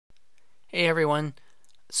Hey everyone,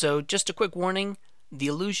 so just a quick warning, the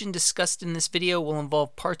illusion discussed in this video will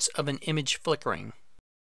involve parts of an image flickering.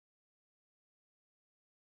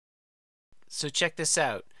 So check this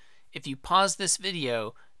out, if you pause this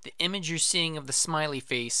video, the image you're seeing of the smiley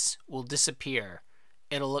face will disappear.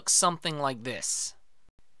 It'll look something like this.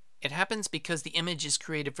 It happens because the image is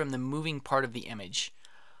created from the moving part of the image.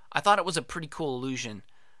 I thought it was a pretty cool illusion.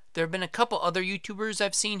 There have been a couple other YouTubers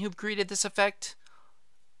I've seen who've created this effect,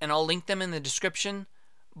 and I'll link them in the description,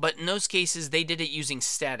 but in those cases they did it using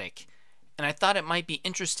static, and I thought it might be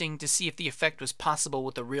interesting to see if the effect was possible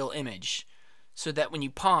with a real image, so that when you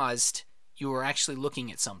paused, you were actually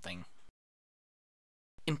looking at something.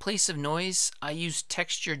 In place of noise, I used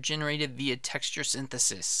texture generated via texture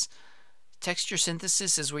synthesis. Texture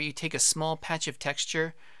synthesis is where you take a small patch of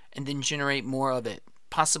texture and then generate more of it,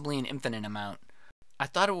 possibly an infinite amount. I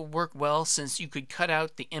thought it would work well since you could cut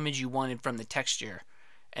out the image you wanted from the texture,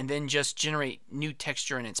 and then just generate new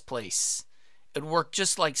texture in its place. It would work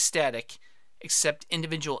just like static, except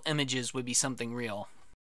individual images would be something real.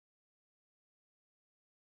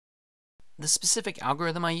 The specific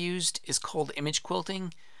algorithm I used is called image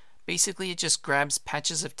quilting. Basically, it just grabs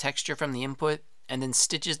patches of texture from the input and then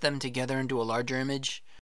stitches them together into a larger image.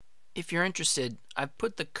 If you're interested, I've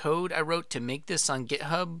put the code I wrote to make this on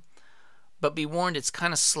GitHub, but be warned it's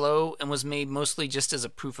kind of slow and was made mostly just as a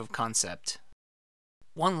proof of concept.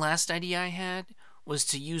 One last idea I had was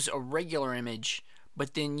to use a regular image,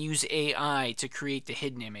 but then use AI to create the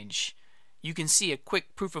hidden image. You can see a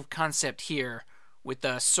quick proof of concept here, with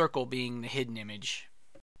the circle being the hidden image.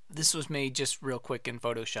 This was made just real quick in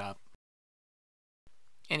Photoshop.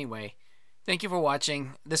 Anyway, thank you for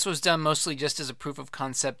watching. This was done mostly just as a proof of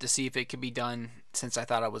concept to see if it could be done, since I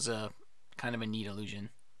thought it was a kind of a neat illusion.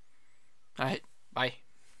 Alright, bye.